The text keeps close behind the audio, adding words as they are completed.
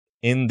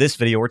In this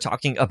video, we're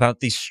talking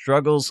about the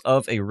struggles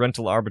of a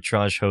rental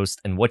arbitrage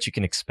host and what you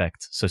can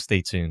expect, so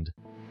stay tuned.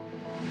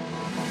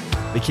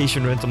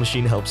 Vacation Rental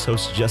Machine helps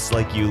hosts just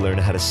like you learn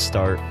how to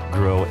start,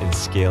 grow, and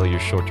scale your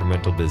short-term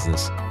rental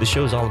business. This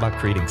show is all about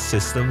creating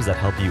systems that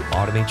help you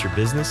automate your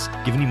business,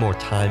 giving you more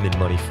time and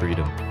money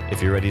freedom.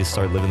 If you're ready to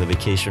start living the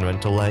vacation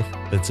rental life,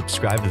 then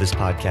subscribe to this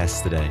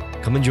podcast today.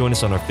 Come and join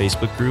us on our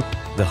Facebook group,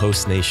 The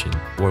Host Nation,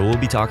 where we'll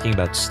be talking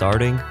about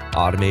starting,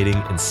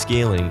 automating, and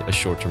scaling a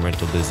short-term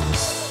rental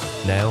business.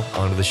 Now,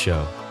 on to the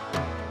show.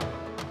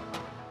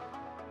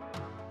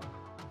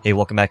 Hey,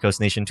 welcome back,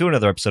 Host Nation, to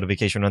another episode of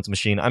Vacation Rental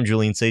Machine. I'm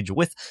Julian Sage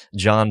with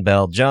John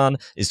Bell. John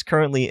is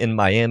currently in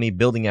Miami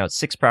building out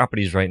 6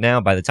 properties right now.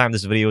 By the time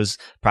this video is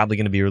probably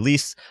going to be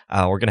released,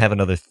 we're going to have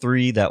another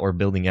 3 that we're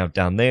building out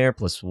down there,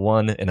 plus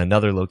 1 in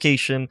another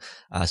location.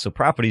 So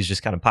properties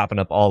just kind of popping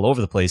up all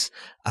over the place.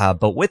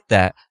 But with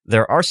that,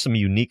 there are some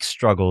unique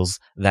struggles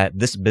that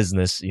this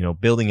business,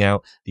 building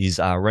out these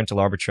rental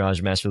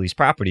arbitrage master lease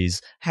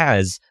properties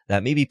has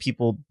that maybe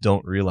people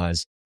don't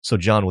realize. So,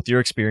 John, with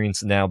your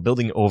experience now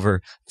building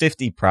over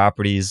 50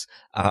 properties,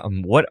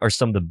 what are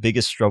some of the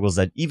biggest struggles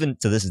that even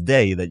to this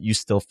day that you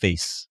still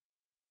face?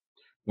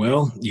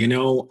 Well,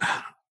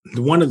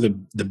 one of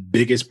the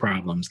biggest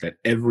problems that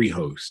every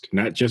host,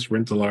 not just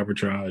rental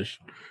arbitrage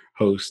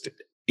host,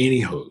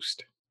 any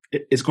host,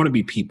 it's going to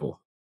be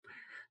people.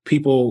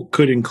 People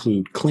could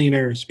include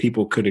cleaners,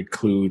 people could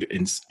include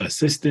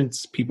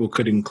assistants, people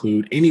could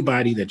include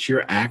anybody that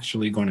you're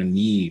actually going to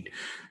need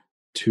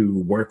to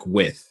work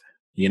with.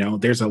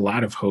 There's a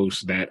lot of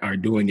hosts that are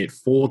doing it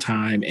full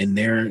time and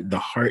they're the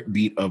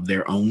heartbeat of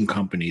their own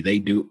company. They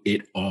do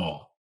it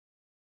all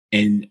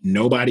and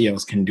nobody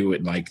else can do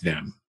it like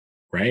them,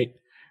 right?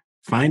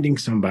 Finding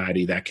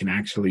somebody that can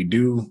actually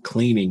do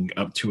cleaning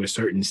up to a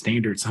certain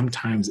standard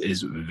sometimes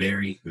is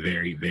very,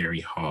 very,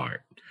 very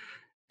hard.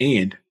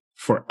 And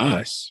for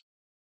us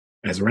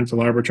as rental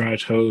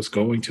arbitrage hosts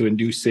going to a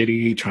new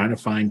city, trying to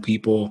find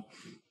people,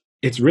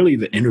 it's really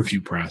the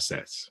interview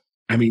process.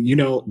 I mean,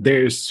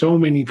 there's so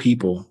many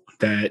people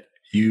that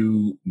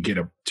you get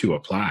to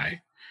apply.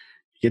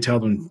 You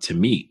tell them to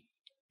meet.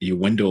 You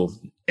dwindle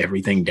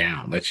everything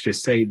down. Let's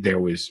just say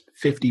there was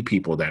 50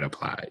 people that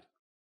applied.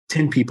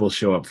 10 people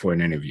show up for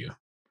an interview.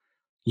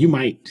 You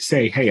might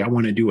say, hey, I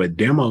want to do a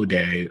demo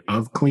day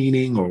of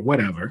cleaning or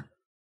whatever,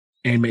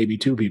 and maybe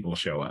 2 people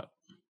show up.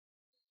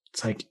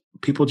 It's like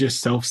people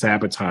just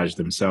self-sabotage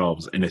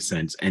themselves in a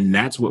sense. And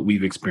that's what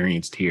we've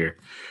experienced here,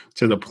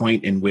 to the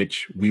point in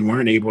which we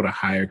weren't able to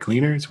hire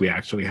cleaners. We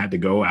actually had to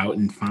go out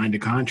and find a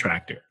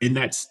contractor. And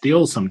that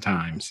still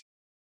sometimes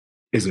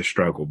is a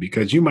struggle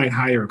because you might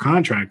hire a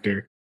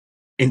contractor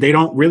and they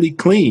don't really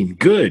clean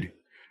good.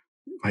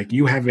 Like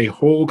you have a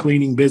whole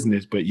cleaning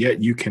business, but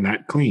yet you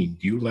cannot clean.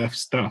 You left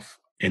stuff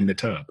in the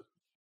tub.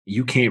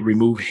 You can't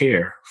remove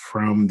hair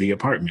from the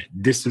apartment.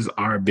 This is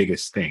our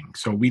biggest thing.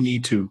 So we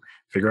need to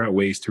figure out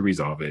ways to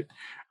resolve it.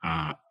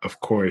 Of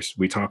course,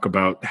 we talk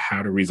about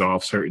how to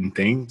resolve certain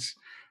things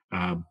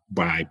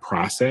by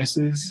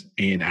processes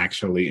and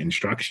actually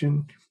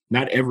instruction.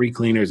 Not every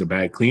cleaner is a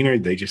bad cleaner.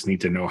 They just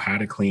need to know how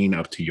to clean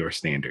up to your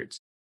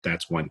standards.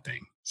 That's one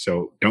thing.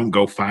 So don't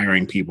go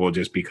firing people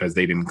just because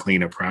they didn't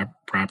clean up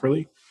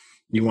properly.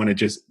 You want to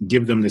just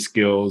give them the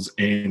skills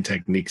and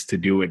techniques to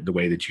do it the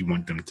way that you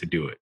want them to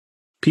do it.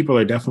 People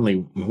are definitely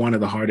one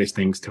of the hardest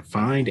things to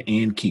find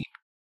and keep.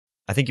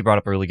 I think you brought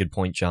up a really good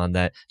point, John,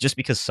 that just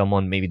because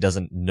someone maybe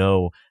doesn't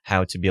know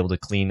how to be able to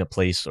clean a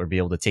place or be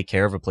able to take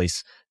care of a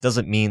place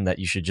doesn't mean that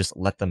you should just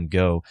let them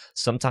go.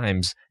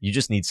 Sometimes you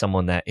just need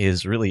someone that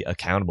is really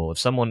accountable. If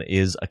someone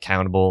is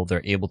accountable,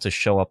 they're able to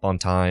show up on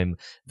time,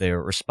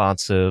 they're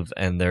responsive,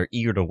 and they're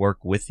eager to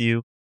work with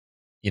you.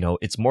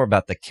 It's more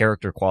about the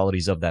character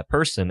qualities of that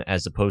person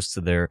as opposed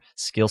to their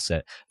skill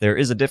set. There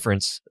is a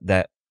difference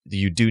that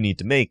you do need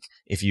to make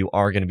if you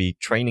are going to be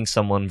training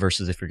someone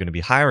versus if you're going to be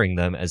hiring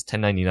them as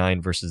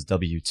 1099 versus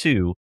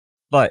W-2.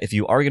 But if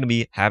you are going to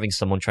be having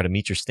someone try to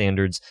meet your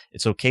standards,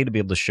 it's okay to be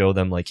able to show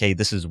them like, hey,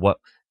 this is what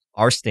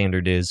our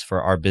standard is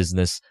for our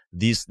business.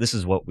 This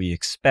is what we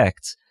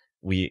expect.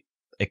 We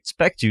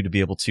expect you to be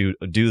able to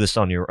do this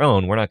on your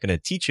own. We're not going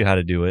to teach you how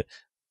to do it,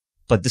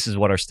 but this is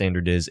what our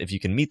standard is. If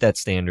you can meet that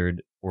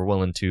standard, we're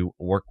willing to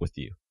work with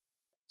you.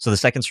 So the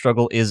second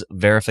struggle is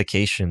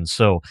verification.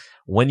 So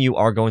when you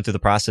are going through the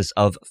process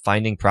of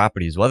finding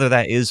properties, whether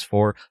that is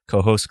for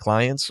co-host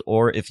clients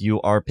or if you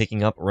are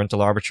picking up rental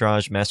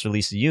arbitrage master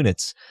lease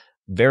units,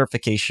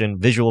 verification,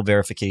 visual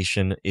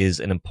verification is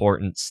an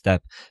important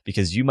step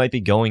because you might be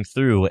going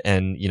through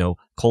and,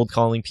 cold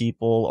calling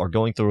people or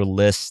going through a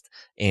list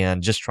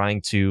and just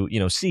trying to,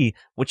 see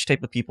which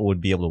type of people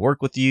would be able to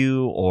work with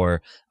you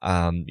or,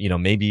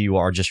 maybe you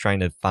are just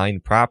trying to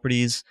find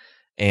properties.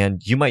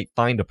 And you might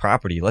find a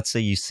property. Let's say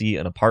you see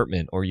an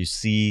apartment or you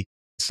see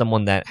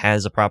someone that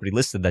has a property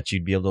listed that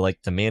you'd be able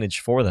to manage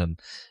for them.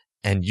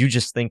 And you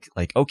just think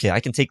like, okay, I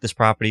can take this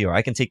property or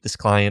I can take this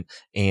client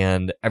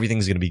and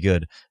everything's going to be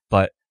good.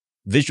 But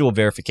visual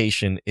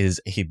verification is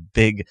a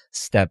big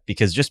step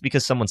because just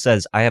because someone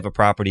says, I have a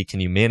property, can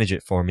you manage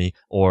it for me?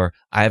 Or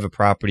I have a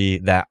property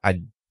that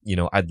I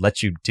I'd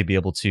let you to be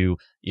able to,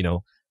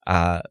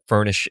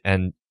 furnish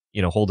and,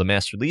 hold a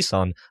master lease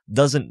on,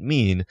 doesn't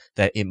mean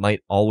that it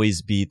might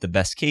always be the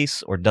best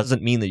case, or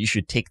doesn't mean that you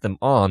should take them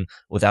on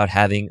without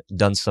having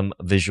done some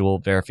visual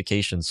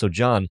verification. So,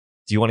 John,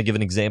 do you want to give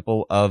an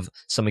example of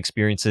some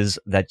experiences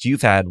that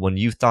you've had when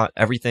you thought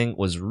everything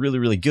was really,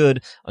 really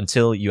good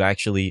until you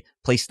actually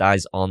placed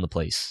eyes on the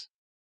place?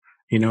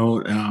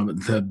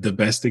 The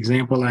best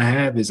example I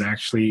have is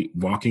actually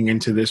walking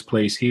into this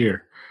place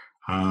here.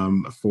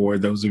 For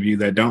those of you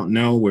that don't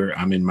know, where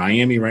I'm in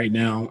Miami right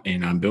now,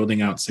 and I'm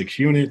building out 6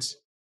 units.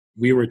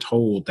 We were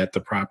told that the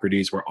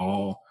properties were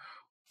all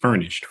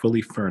furnished,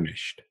 fully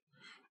furnished,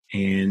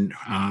 and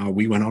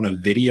we went on a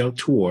video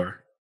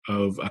tour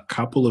of a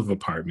couple of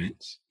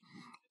apartments.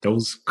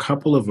 Those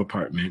couple of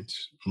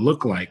apartments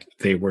look like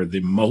they were the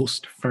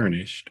most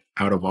furnished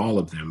out of all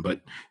of them,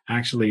 but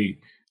actually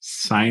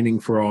signing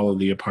for all of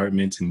the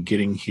apartments and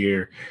getting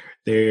here,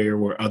 there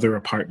were other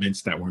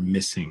apartments that were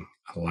missing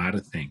a lot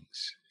of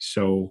things.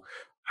 So,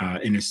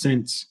 in a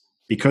sense,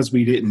 because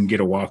we didn't get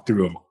a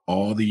walkthrough of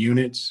all the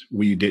units,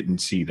 we didn't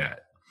see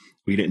that.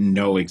 We didn't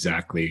know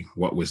exactly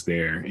what was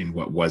there and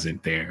what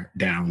wasn't there,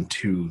 down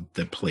to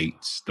the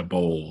plates, the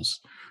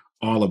bowls,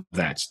 all of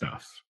that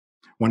stuff.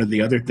 One of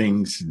the other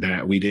things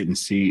that we didn't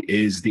see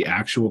is the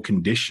actual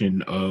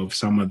condition of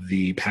some of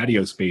the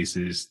patio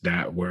spaces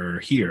that were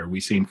here. We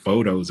seen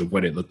photos of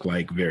what it looked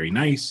like, very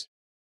nice,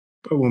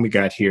 but when we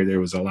got here, there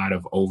was a lot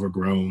of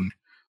overgrown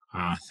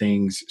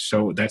things.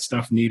 So that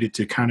stuff needed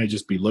to kind of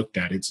just be looked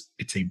at.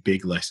 It's a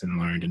big lesson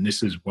learned, and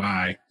this is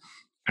why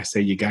I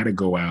say you got to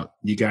go out,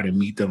 you got to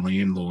meet the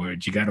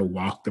landlord, you got to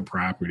walk the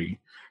property.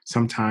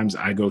 Sometimes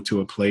I go to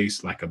a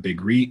place like a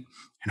big REIT,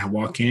 and I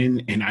walk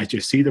in and I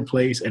just see the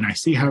place, and I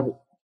see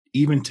how,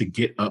 even to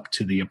get up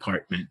to the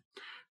apartment,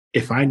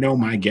 if I know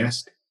my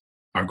guests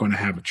are going to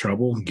have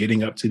trouble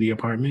getting up to the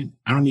apartment,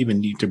 I don't even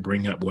need to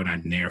bring up what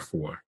I'm there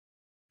for,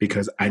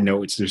 because I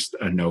know it's just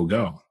a no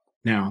go.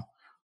 Now,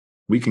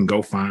 we can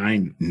go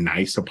find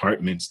nice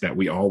apartments that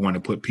we all want to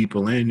put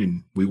people in,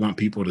 and we want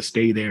people to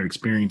stay there,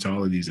 experience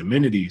all of these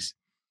amenities.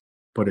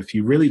 But if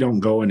you really don't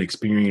go and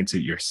experience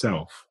it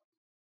yourself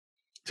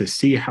to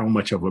see how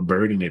much of a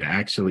burden it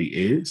actually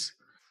is,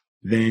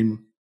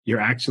 then you're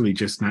actually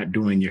just not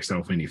doing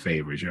yourself any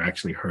favors. You're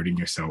actually hurting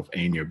yourself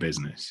and your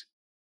business.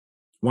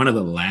 One of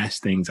the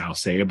last things I'll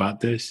say about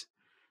this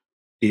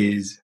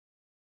is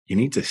you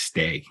need to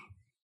stay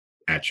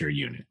at your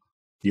unit.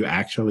 You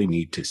actually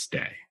need to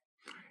stay.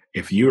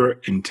 If you're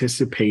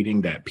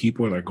anticipating that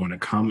people are going to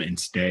come and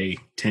stay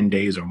 10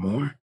 days or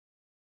more,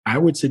 I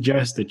would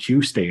suggest that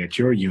you stay at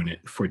your unit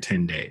for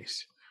 10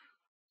 days.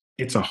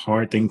 It's a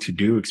hard thing to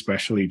do,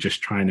 especially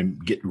just trying to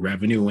get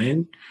revenue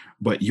in,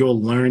 but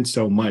you'll learn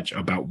so much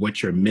about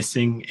what you're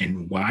missing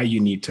and why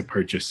you need to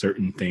purchase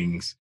certain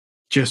things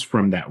just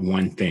from that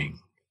one thing.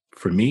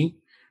 For me,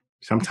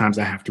 sometimes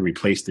I have to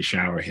replace the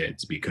shower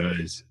heads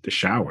because the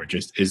shower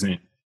just isn't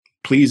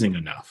pleasing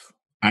enough.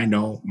 I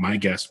know my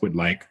guests would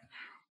like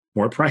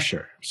more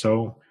pressure.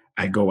 So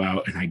I go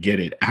out and I get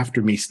it.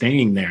 After me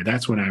staying there,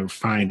 that's when I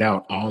find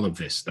out all of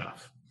this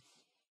stuff.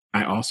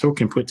 I also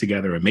can put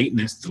together a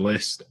maintenance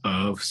list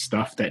of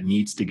stuff that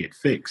needs to get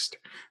fixed.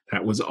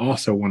 That was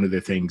also one of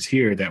the things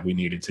here that we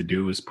needed to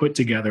do, is put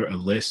together a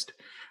list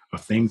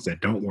of things that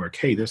don't work.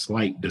 Hey, this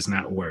light does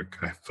not work.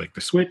 I flick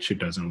the switch, it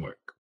doesn't work.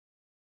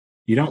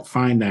 You don't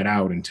find that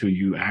out until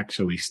you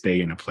actually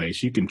stay in a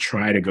place. You can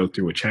try to go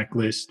through a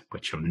checklist,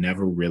 but you'll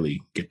never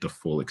really get the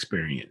full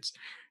experience.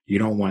 You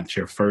don't want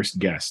your first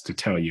guest to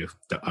tell you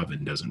the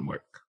oven doesn't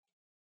work.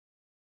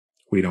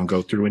 We don't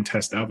go through and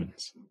test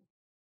ovens.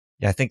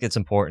 Yeah, I think it's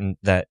important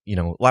that,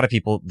 a lot of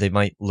people, they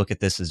might look at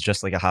this as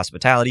just like a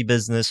hospitality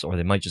business, or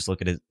they might just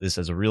look at this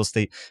as a real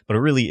estate, but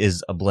it really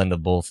is a blend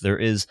of both. There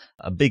is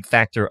a big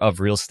factor of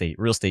real estate.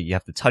 Real estate, you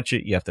have to touch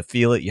it, you have to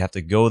feel it, you have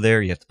to go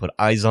there, you have to put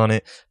eyes on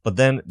it. But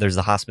then there's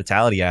the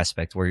hospitality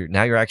aspect where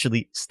now you're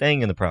actually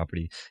staying in the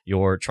property.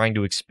 You're trying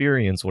to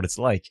experience what it's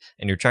like,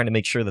 and you're trying to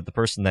make sure that the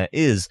person that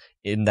is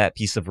in that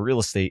piece of real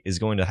estate is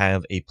going to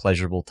have a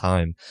pleasurable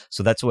time.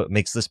 So that's what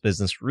makes this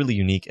business really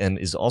unique, and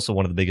is also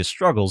one of the biggest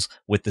struggles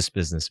with this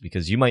business,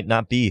 because you might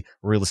not be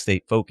real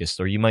estate focused,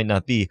 or you might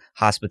not be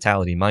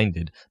hospitality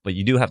minded, but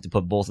you do have to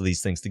put both of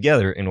these things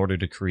together in order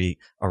to create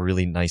a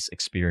really nice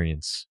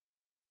experience.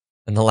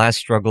 And the last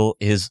struggle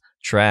is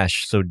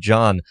trash. So,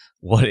 John,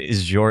 what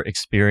is your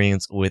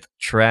experience with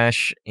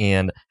trash,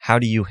 and how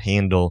do you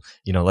handle,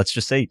 let's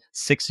just say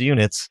 6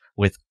 units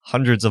with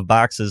hundreds of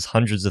boxes,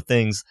 hundreds of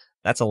things?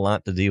 That's a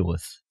lot to deal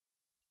with.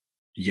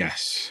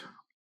 Yes.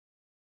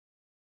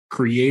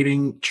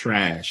 Creating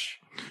trash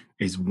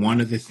is one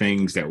of the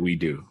things that we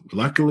do.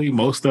 Luckily,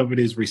 most of it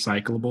is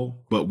recyclable,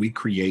 but we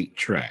create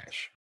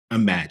trash.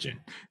 Imagine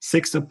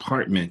 6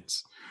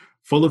 apartments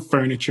full of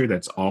furniture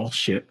that's all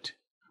shipped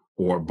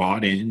or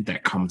bought in,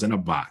 that comes in a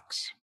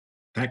box.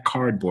 That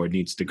cardboard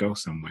needs to go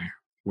somewhere.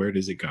 Where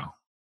does it go?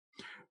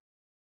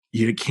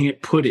 You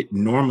can't put it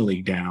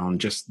normally down,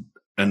 just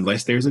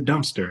unless there's a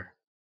dumpster,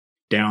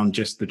 down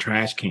just the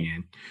trash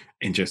can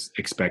and just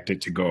expect it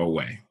to go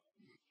away.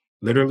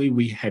 Literally,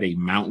 we had a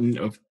mountain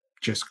of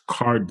just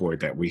cardboard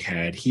that we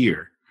had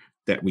here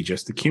that we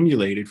just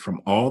accumulated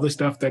from all the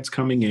stuff that's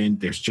coming in.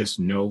 There's just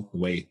no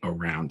way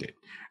around it.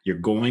 You're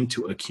going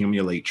to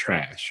accumulate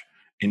trash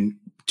in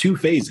two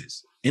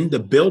phases. In the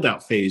build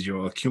out phase,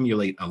 you'll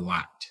accumulate a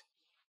lot.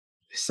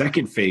 The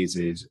second phase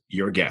is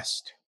your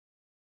guest.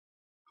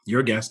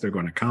 Your guests are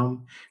going to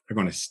come, they're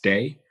going to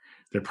stay.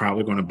 They're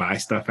probably going to buy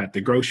stuff at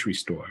the grocery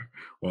store.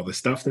 Well, the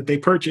stuff that they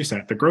purchase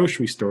at the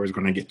grocery store is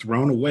going to get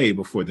thrown away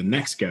before the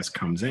next guest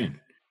comes in.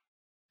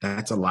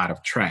 That's a lot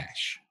of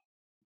trash.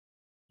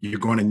 You're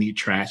going to need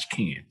trash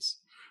cans.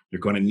 You're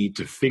going to need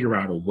to figure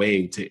out a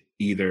way to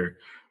either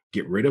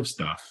get rid of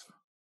stuff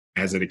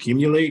as it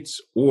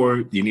accumulates,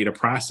 or you need a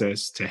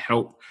process to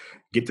help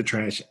get the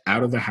trash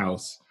out of the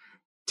house,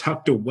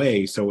 tucked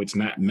away so it's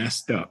not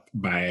messed up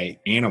by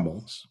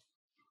animals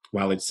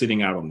while it's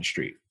sitting out on the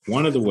street.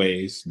 One of the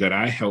ways that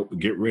I help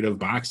get rid of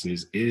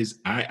boxes is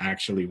I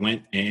actually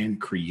went and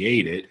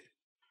created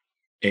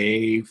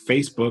a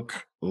Facebook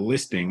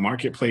listing,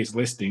 marketplace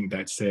listing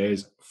that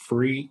says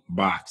free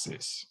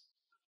boxes.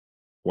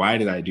 Why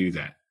did I do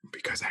that?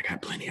 Because I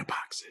got plenty of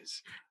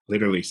boxes.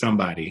 Literally,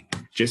 somebody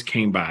just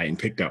came by and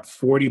picked up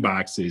 40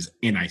 boxes,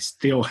 and I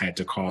still had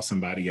to call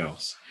somebody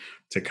else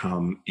to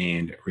come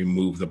and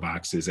remove the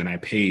boxes. And I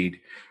paid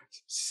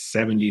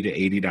 $70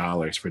 to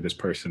 $80 for this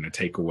person to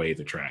take away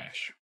the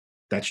trash.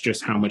 That's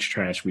just how much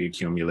trash we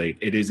accumulate.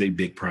 It is a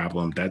big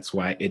problem. That's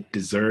why it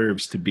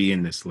deserves to be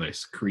in this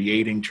list.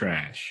 Creating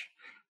trash.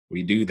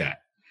 We do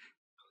that.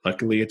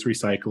 Luckily, it's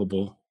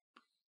recyclable.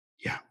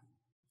 Yeah,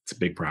 it's a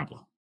big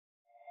problem.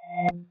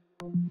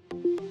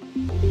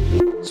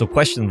 So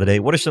question of the day,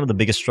 what are some of the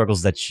biggest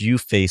struggles that you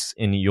face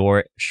in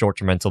your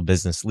short-term rental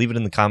business? Leave it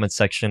in the comments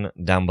section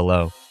down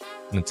below.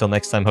 And until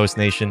next time, Host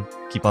Nation,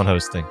 keep on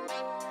hosting.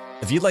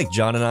 If you'd like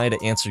John and I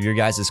to answer your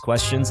guys'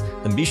 questions,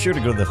 then be sure to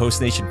go to the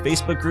Host Nation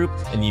Facebook group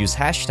and use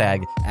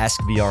hashtag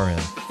AskVRM.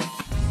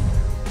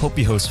 Hope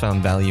you hosts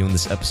found value in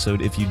this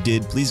episode. If you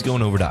did, please go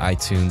on over to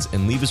iTunes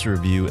and leave us a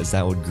review, as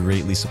that would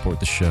greatly support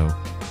the show.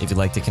 If you'd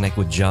like to connect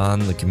with John,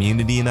 the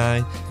community, and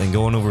I, then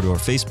go on over to our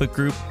Facebook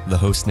group, The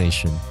Host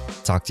Nation.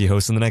 Talk to you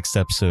hosts in the next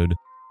episode.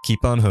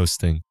 Keep on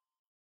hosting.